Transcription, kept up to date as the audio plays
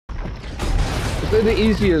The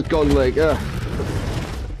easy has gone like, I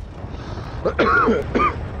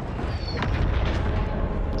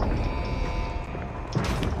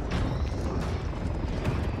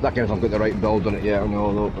don't know if I've got the right build on it yet or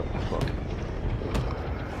no, though, but fuck.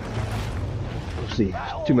 We'll see.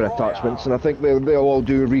 Too many attachments, and I think they'll all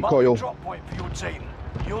do recoil. Drop point for your team.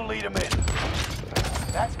 You'll lead them in.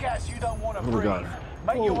 That's gas you don't want to breathe.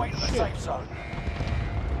 Make your way to the safe zone.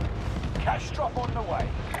 Cash drop on the way.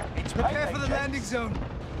 It's prepare for the landing zone.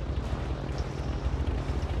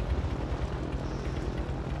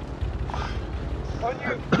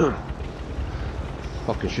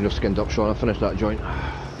 Fucking should have skinned up, Sean. I finished that joint.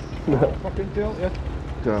 Fucking deal, yeah.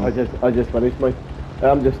 I just finished mine.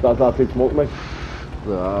 I'm just started smoking mine.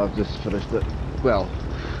 I've just finished it. Well,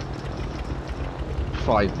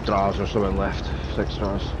 5 draws or something left. 6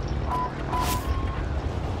 draws.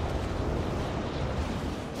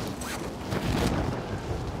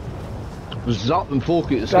 Zap and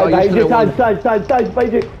focus. Stand,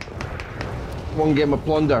 behind you. One game of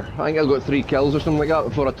plunder. I think I got 3 kills or something like that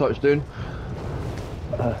before I touched down.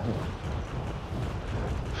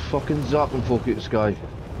 Fucking zap and focus, guy.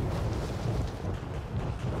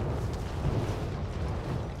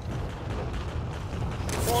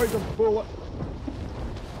 Poison bullet.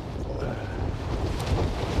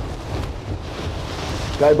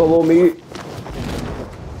 Guy below me.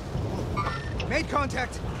 Made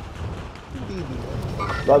contact.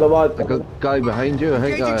 Another one. Like a guy behind you, I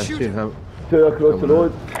think I see him. 2 across the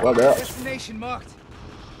road. Right there. Destination marked.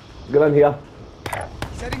 Get in here.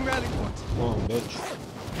 Setting rally point. Oh, bitch.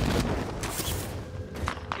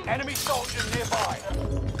 Enemy soldier nearby.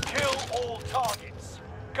 Kill all targets.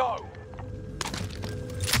 Go.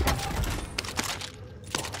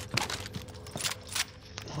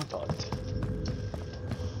 Hold on.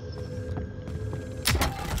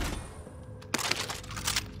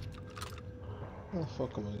 Oh,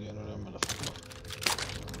 fuck am I getting around, motherfucker?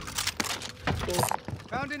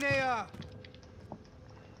 Found an AR.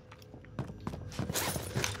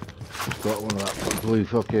 Got one of that blue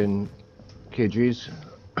fucking KGs.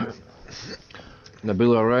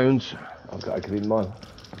 Nebula rounds. I've got a green one.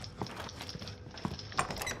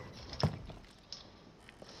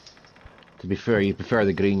 To be fair, you prefer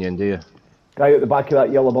the green end, do you? Guy at the back of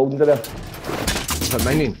that yellow building there. Is that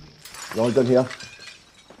mining? No, down here.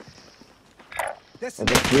 There's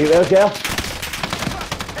There's 3 there, girl.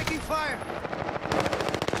 taking fire.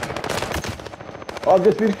 Oh, I've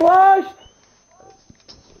just been flashed.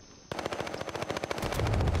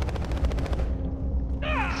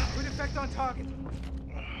 Good effect on target.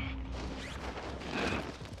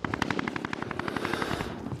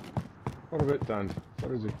 What about Dan?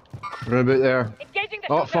 Where is he? Run about there.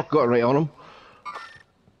 Oh fuck, got it right on him.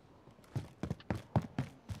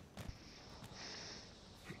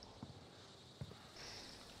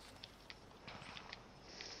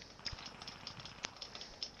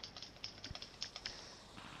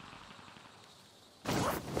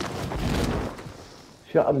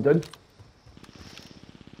 Shit, I'm done.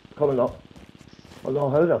 Coming up. Oh no,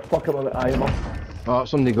 how the fuck am I am up? Oh,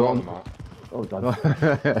 somebody got him. Oh,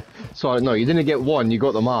 done. Sorry, no, you didn't get one, you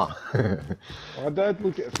got them all. I did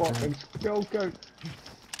look at the fucking skill count.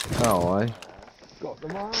 Oh, aye. Got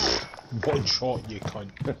them all. One shot, you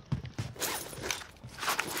cunt.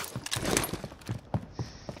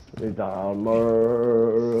 Need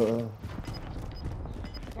armor.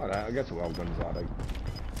 Alright, I guess a well done's alright.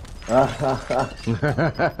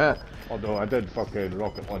 Although I did fucking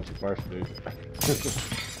rocket launch it first, dude.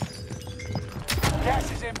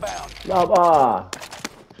 Gas is inbound.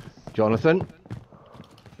 Jonathan,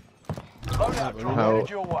 Loadout drop how headed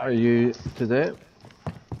your are way. you today?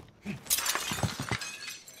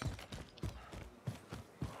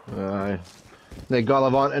 Aye. They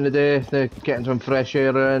gallivanting today, they're getting some fresh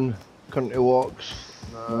air in, country walks.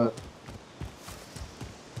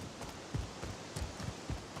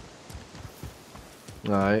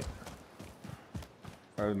 Aye.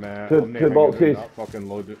 Two boxes. Fucking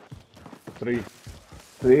load it. 3.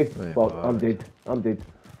 3. Right, Fuck, bye. I'm dead. I'm dead.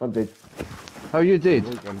 I'm dead. How you did?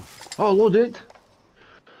 Oh, loaded.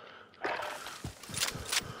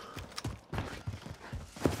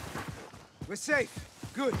 We're safe.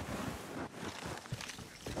 Good.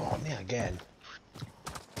 Oh, me again.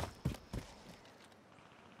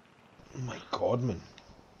 Oh my god, man.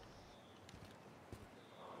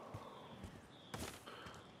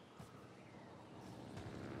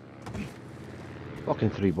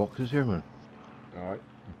 Fucking 3 boxes here, man. Alright.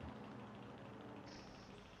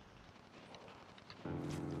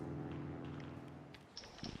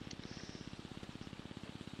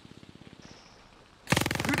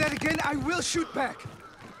 Do that again, I will shoot back.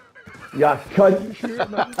 Yeah, cunt.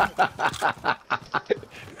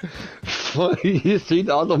 You see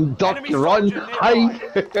the other duck, Enemy run, soldier nearby.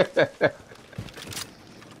 hide!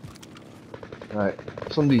 Right,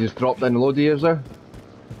 somebody just dropped in a load of ears there.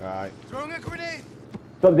 Aye. Throwing a grenade.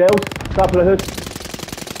 Somebody else, top of the house.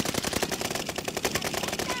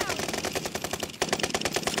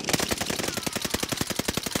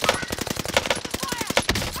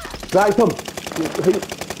 Cracked him.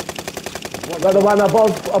 Another one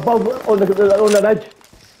above on the ridge.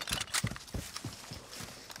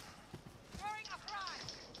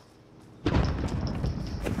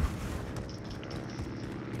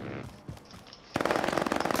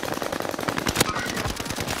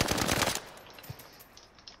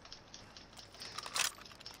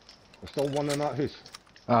 There's still one in that house.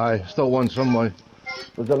 Aye, still one somewhere.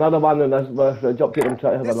 There's another one in this ridge up here. I'm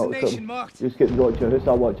trying to have a look at Destination him. marked. Just get to go to your house,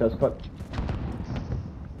 I'll watch this quick.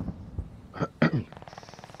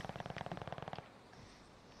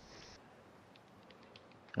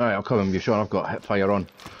 Alright, I'll come with you, Sean. I've got hip fire on.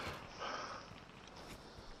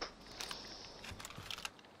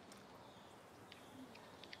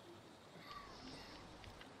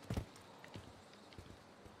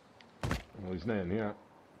 Well, he's not in here.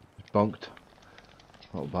 Bunked.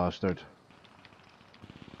 Little bastard.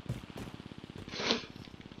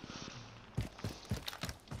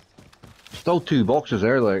 Still 2 boxes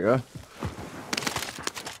there, like, huh?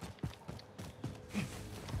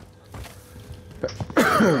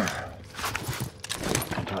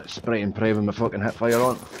 Try to spray and pray with my fucking hip fire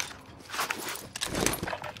on.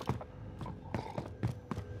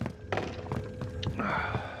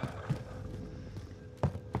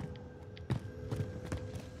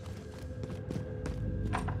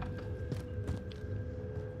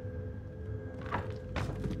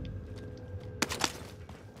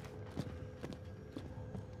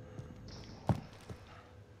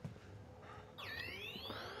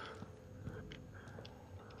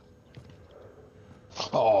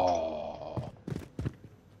 Oh,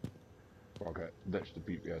 Fuck it. Ditch the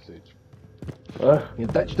PPSH. you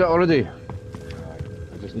ditched it already. Aye.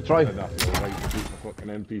 I just You try. I feel right to keep my fucking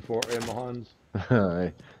MP40 in my hands.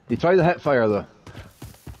 Aye. You try the hip fire though.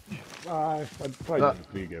 Aye. I'd probably That- use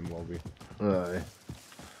the pre-game lobby. Aye.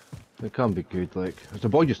 It can be good, like. There's a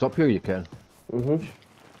boy just up here, you can. Mm-hmm.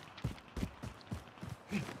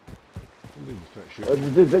 Somebody just try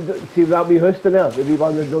to shoot. See that wee house in there? The wee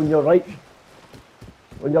one that's on your right?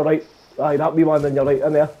 On your right. Aye, that wee one on your right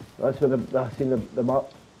in there. That's where I seen the map.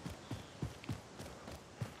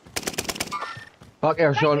 Back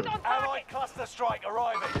air, Sean. Allied cluster strike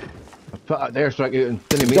arriving. I put that airstrike out and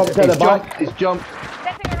didn't mean Jumped to. in the He's back. jumped. He's jumped.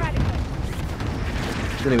 Setting a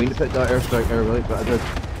radical. Didn't mean to put that airstrike there, really, but I did.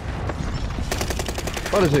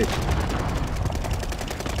 What is he?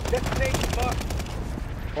 Destination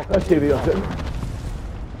marked. Let's see where you're sitting.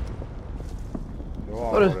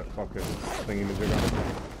 Oh, What is- that fucking thingy majigger.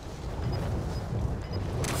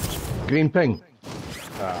 Green ping.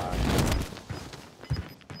 Aye.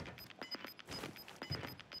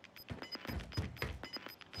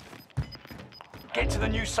 Get to the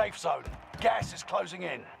new safe zone. Gas is closing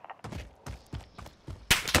in.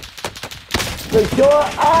 Good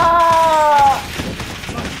shot! Ah!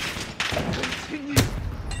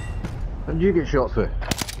 How did you get shot through?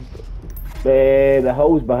 The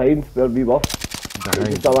hill's behind where we were. Behind.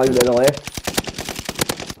 Just along to the left.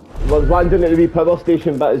 There's one down at the wee power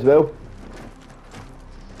station bit as well.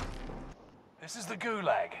 This is the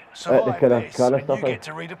Gulag. Survive kinda- this, kinda and stuff, you eh? get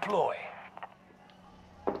to redeploy.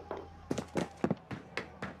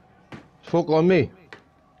 Folk on me.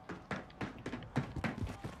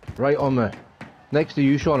 Right on me. Next to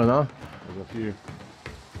you, Sean, and I. There's a few.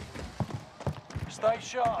 Stay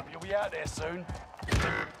sharp. You'll be out there soon.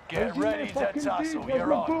 Get Where's he ready to fucking tussle. dude? Where's You're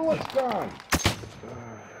my on. bullets gone?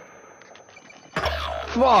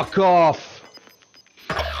 Fuck off!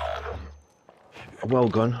 Well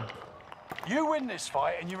gone. You win this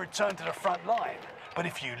fight and you return to the front line. But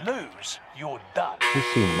if you lose, you're done. He's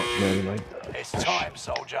seen much more than mine. It's time,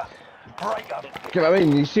 soldier. Break them. Get what I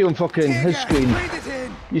mean? You see him fucking his gas, screen. breathe it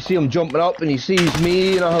in. You see him jumping up and he sees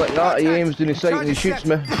me and all like that. He aims down his sight and he shoots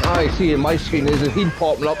me. I see in my screen is a heat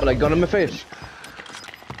popping up and a gun in my face.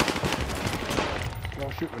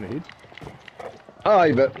 I'll shoot in the head.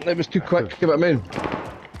 Aye, but it was too quick. Get what I mean?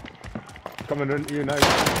 Coming into you now.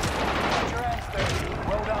 Got your hands dirty.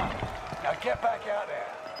 Well done. Now get back out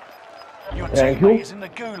there. Your Thank teammate you. is in the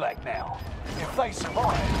Gulag now. If they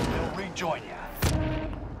survive, they'll rejoin you.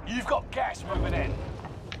 You've got gas moving in.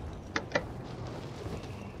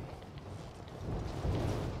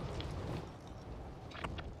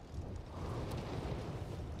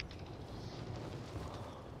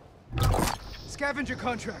 scavenger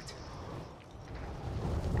contract.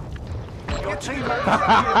 Your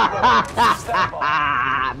teammate is stand by.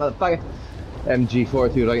 Ah, motherfucker.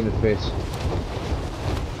 MG42 right in the face.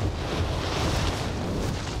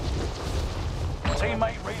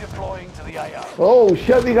 Teammate redeploying to the AO. Oh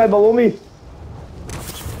shit, the guy below me.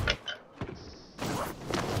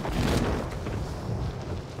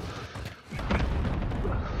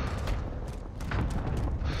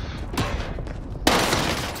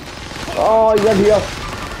 Oh, he's in here.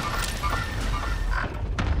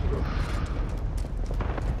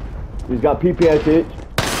 He's got PPSH.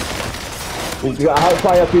 He's got a hot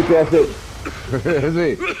fire PPSH. Is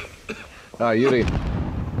he? Ah, Yuri.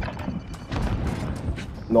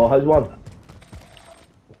 No, his one.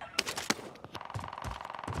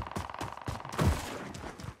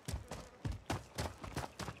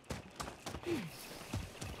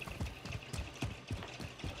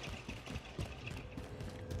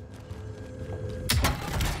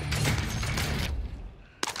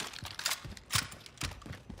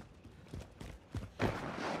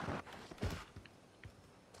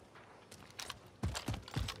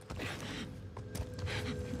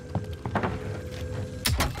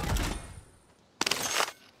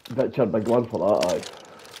 That's your big one for that, aye.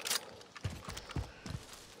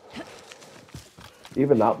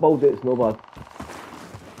 Even that build, it's no bad.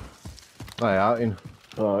 Aye, Artin.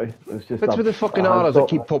 Aye, it's just What's with the fucking arrows that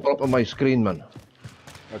keep popping up on my screen, man?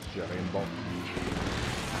 That's your aimbot.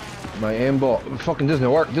 My aimbot. It fucking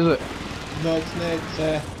doesn't work, does it? No, it's not.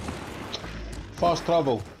 It's fast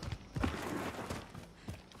travel.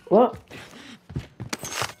 What?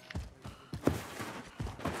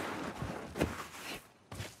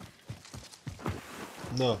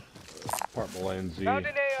 No. Purple NZ. Found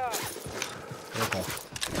an AR. Okay.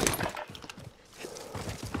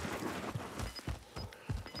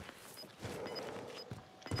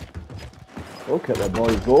 Look at the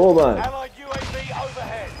boys go, man. Allied UAV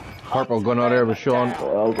overhead. Purple going out there with Sean.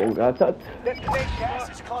 I'll go get it. Gas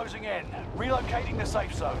is closing in. Relocating the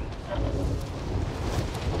safe zone.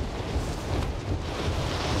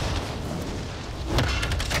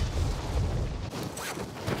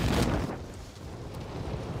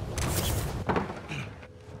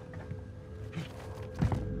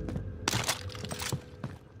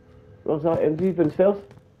 What's that, MG been stealth?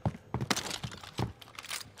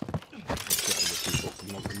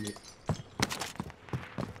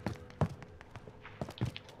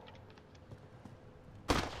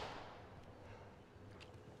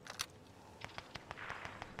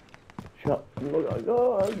 Shut. Oh my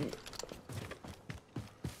god.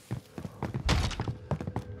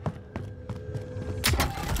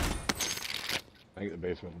 I think the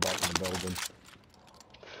basement back in the building.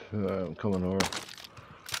 I'm coming over.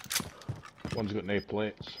 One's got no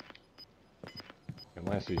plates.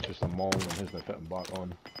 Unless he's just a mong and he's not fitting back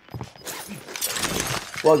on.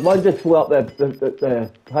 Well, one just flew up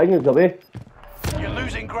the hangers away. You're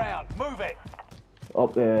losing ground. Move it.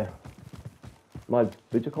 Up the... What'd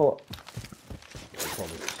you call it?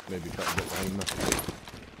 Probably maybe try to get behind me.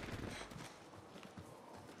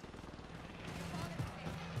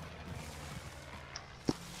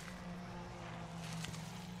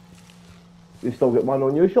 You still got one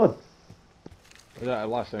on you, Sean? Yeah,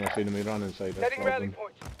 last time I seen him, he ran inside this Setting rally building.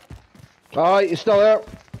 point. Alright, you still there?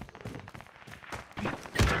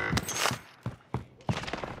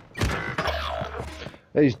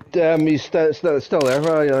 He's still there.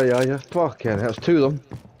 Yeah. Fucking hell, there's two of them.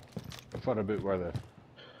 Far about where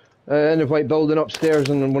the... In the white building upstairs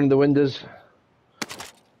and in one of the windows.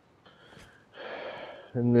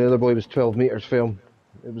 And the other boy was 12 metres film.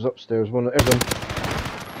 It was upstairs, one of them.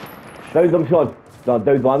 Down them, Sean. No,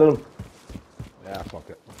 down one of them. Yeah, fuck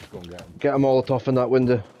it. Let's go and get him. Get them all off in that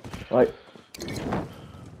window. Right.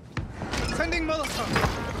 Sending Molotov.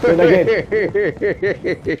 Do it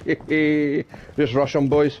again. Just rush them,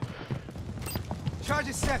 boys. Charge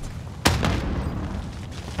is set.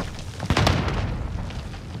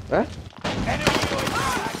 Huh? Enemy UAV.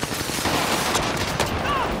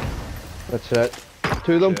 That's it.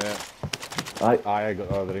 Two of them. Yeah. Right. Aye, I got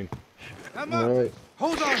the other in. I'm up. Alright.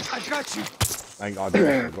 Hold on, I got you. I think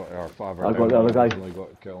I got our father. I got the other guy. Only got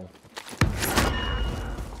a kill.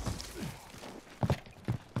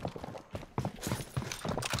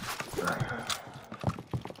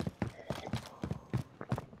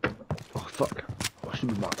 Oh fuck. I should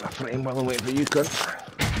be back in a frame while I'm waiting for you, cunt.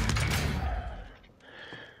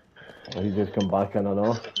 Oh, he just come back in, I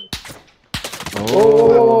know.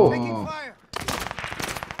 Oh! Taking fire.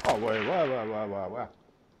 Oh, wait.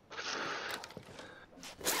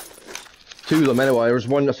 Two of them anyway. There was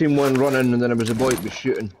one, I seen one running and then there was a boy that was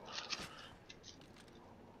shooting.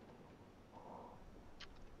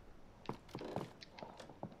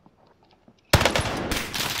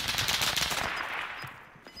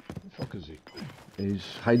 He's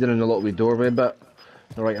hiding in the little wee doorway bit.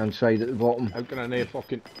 The right hand side at the bottom. How can I nail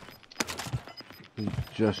fucking...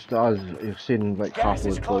 Just as you're seeing like Gas half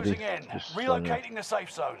is of the body. closing in. Just standing there. Relocating the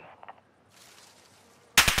safe zone.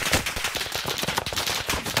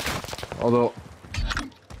 Although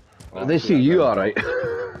Oh, they see you that. alright.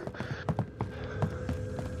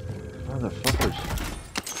 Motherfuckers.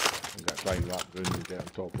 I'm gonna climb that room and get on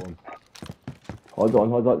top one. Hold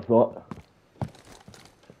on, thought.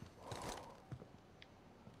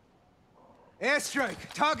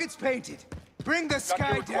 Airstrike. Target's painted. Bring the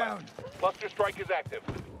sky down. Cluster strike is active.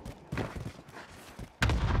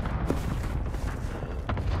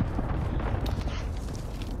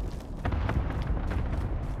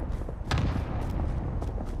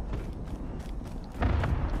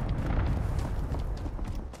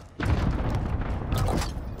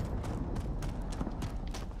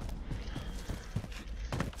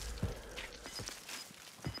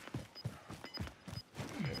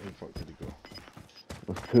 Where the fuck did he go?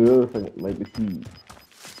 There's two, I think it might be three.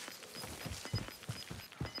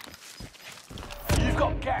 You've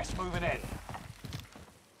got gas moving in.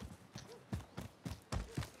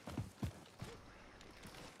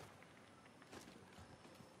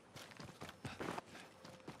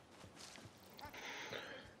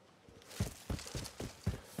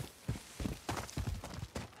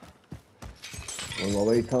 On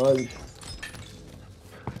my right hand.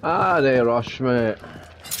 Ah, they rush, mate.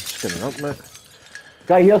 Just getting up, mate.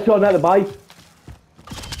 Guy here, Sean, at the bike.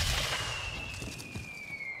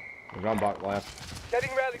 He ran back left. Setting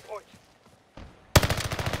rally point.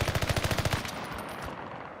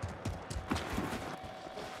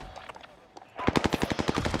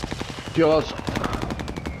 Jaws.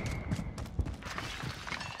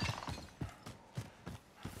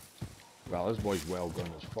 Well, this boy's well gun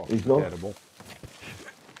as fuck. He's not. Terrible.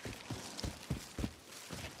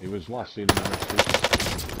 He was last seen in the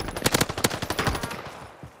street.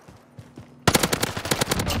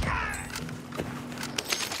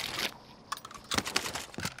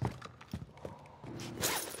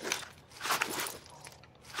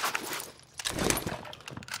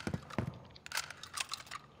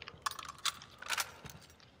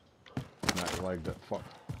 That leg that fuck.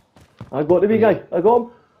 I got the wee guy. I got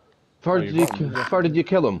him. Where Oh, did you you, got him, yeah. where did you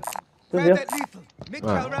kill him? Grab here. that lethal.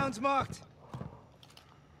 Mid-cal rounds marked.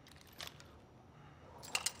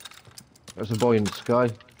 There's a boy in the sky.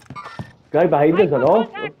 Guy behind us and all.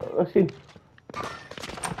 Let's see.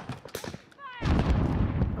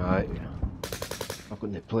 Right. I've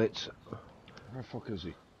got the plates. Where the fuck is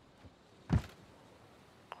he?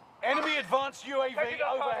 Enemy advanced UAV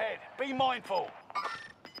overhead. Be mindful.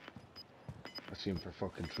 I see him for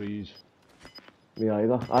fucking trees. Me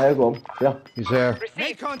either. I got him. Yeah. He's there.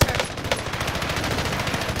 Make contact.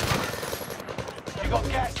 You got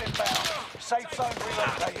gas inbound. Safe zone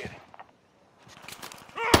relocated.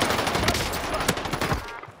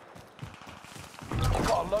 You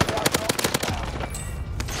got a loadout inbound.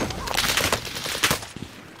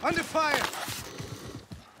 Under fire.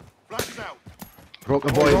 Flash out. Broke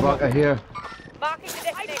the boy back of here. Marking the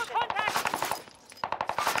destination. Contact!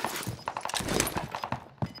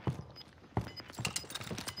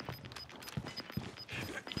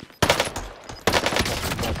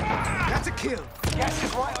 That's a kill. Gas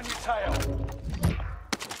is right on your tail.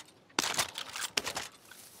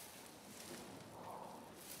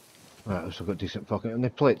 Right, I've still got decent fucking and the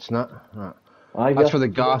plates and that. Right. I That's got for the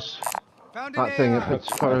gas. Found an That thing, AR. it's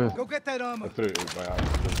for... Go get that I armor. threw it out by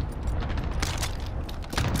accident.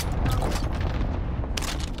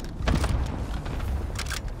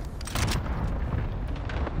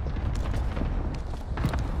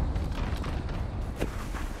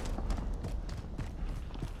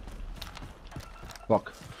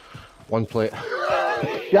 Fuck. One plate.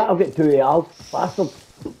 shit, I'll get 2 ARs. Bastard.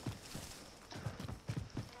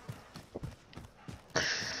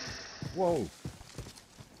 Whoa!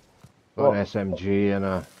 Got an SMG and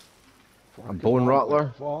a bone rattler.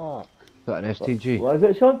 Fuck! Got an STG. What is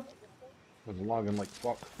it, Sean? I was lagging like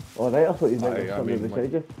fuck. Alright, I thought you meant Aye, there I was somebody mean,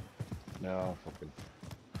 beside you. No, fucking.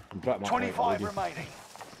 I'm dropping my 25 remaining.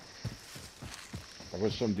 There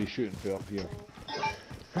was somebody shooting for up here.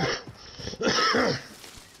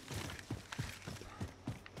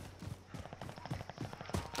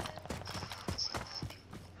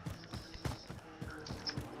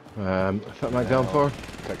 Fit my down for.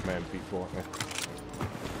 Take my MP40.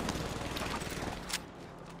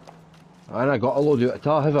 And I got a load out of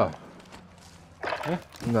tar, have I? Huh?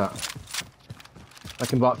 Nah. I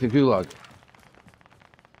can back for Gulag.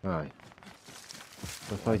 Aye.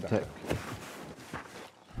 If I take...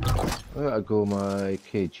 I gotta go my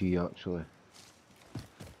KG actually.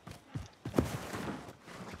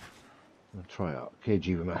 fire.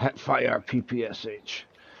 KG with my hip fire PPSH.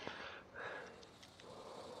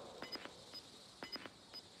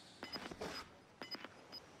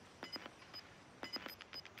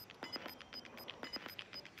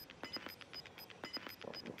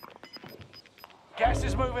 Gas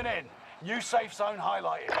is moving in. New safe zone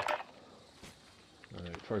highlighted.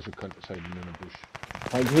 Alright, first we cunt beside him in the bush.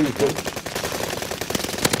 Thank you.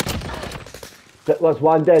 There's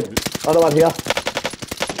one dead. Other one here.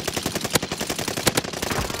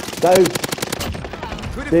 Down.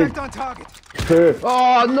 Good Dead. effect on target. 2.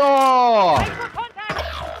 Oh no! Wait for contact.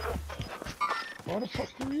 What the fuck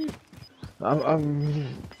are you?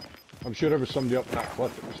 I'm sure there was somebody up in that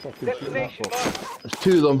cliff that was fucking shooting that for. there's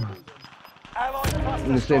 2 of them Allied cluster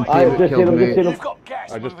in the same strike. Aye, team that just seen killed him, me. just seen him. You've got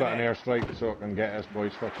gas I just got an moving in. airstrike so I can get this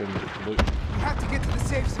boy's fucking loot. We have to get to the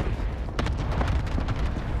safe zone.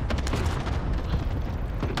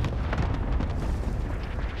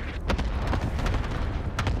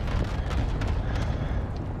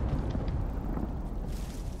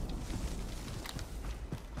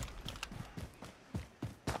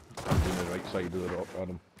 I'm on the right side of the rock,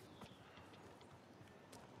 Adam.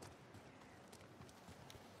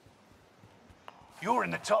 You're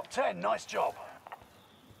in the top 10. Nice job.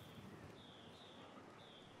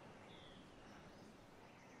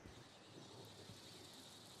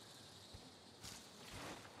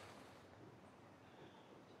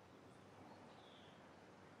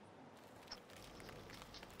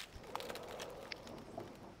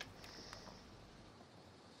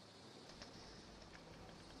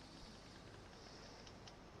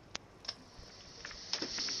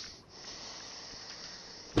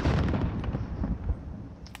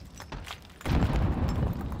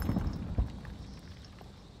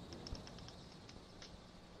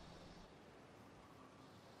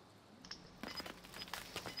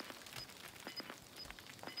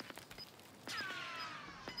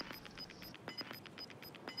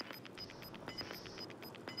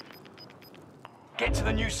 Get to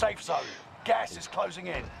the new safe zone. Gas is closing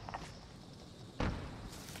in.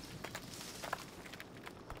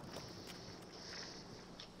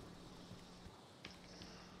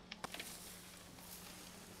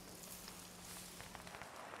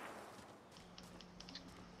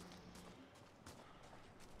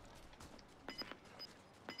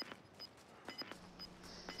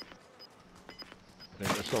 I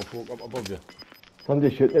think there's still folk up above you.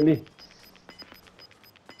 Somebody shooting at me.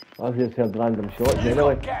 I've just heard random shots You've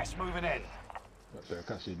anyway. got gas moving in. That's it, I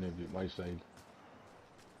can't see nobody at my side.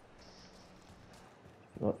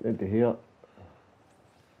 Not into here.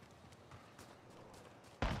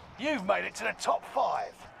 You've made it to the top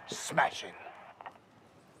 5. Smashing.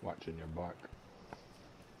 Watching your back.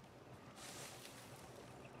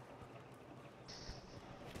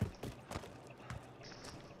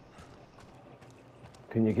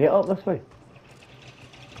 Can you get up this way?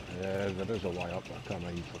 Yeah, there is a way up, but I can't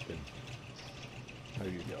mind fucking how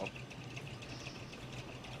you get up.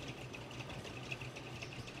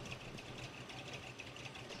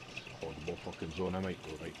 It's a horrible fucking zone, I might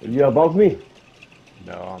go right Are there. you above me?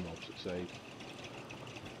 No, I'm opposite side.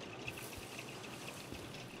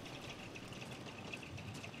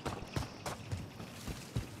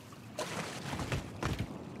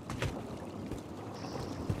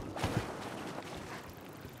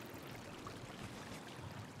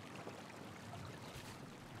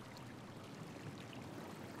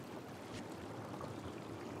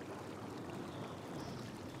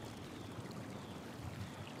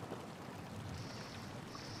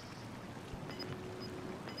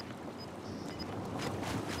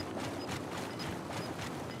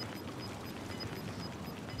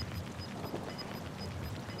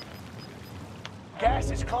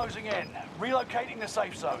 Gas is closing in. Relocating the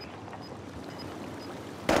safe zone.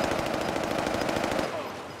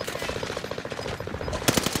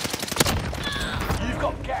 You've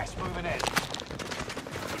got gas moving in.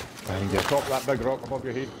 And get top that big rock above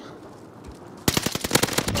your head.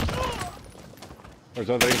 There's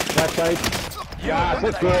other end. That side. Yeah,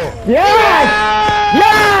 let's go. Yes!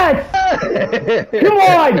 Yes! Come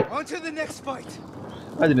on! On to the next fight.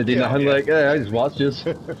 I didn't do nothing like I just watched this.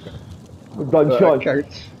 We've done shots.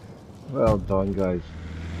 Counts. Well done, guys.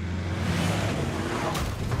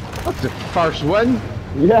 That's the first win.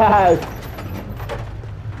 Yes!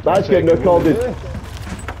 That's getting recorded.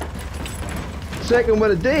 Second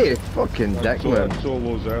win a day. Fucking dick, man.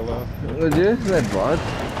 Solos earlier. Did you? Not bad.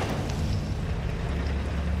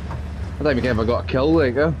 I don't think I ever got a kill,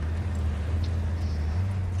 like, huh?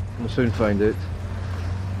 We'll soon find out.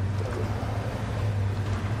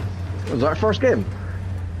 Was that our first game?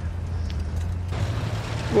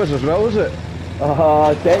 Was as well, was it?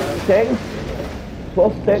 Second?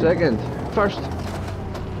 First, second. Second. First.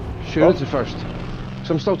 Sure, it's the first.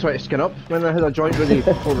 So I'm still trying to skin up when I had a joint ready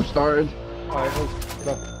before we started. I picked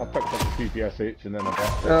up the PPSH and then I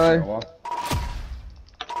got it. Aye.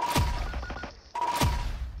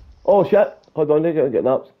 Oh shit! Hold on, I gotta get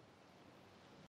naps.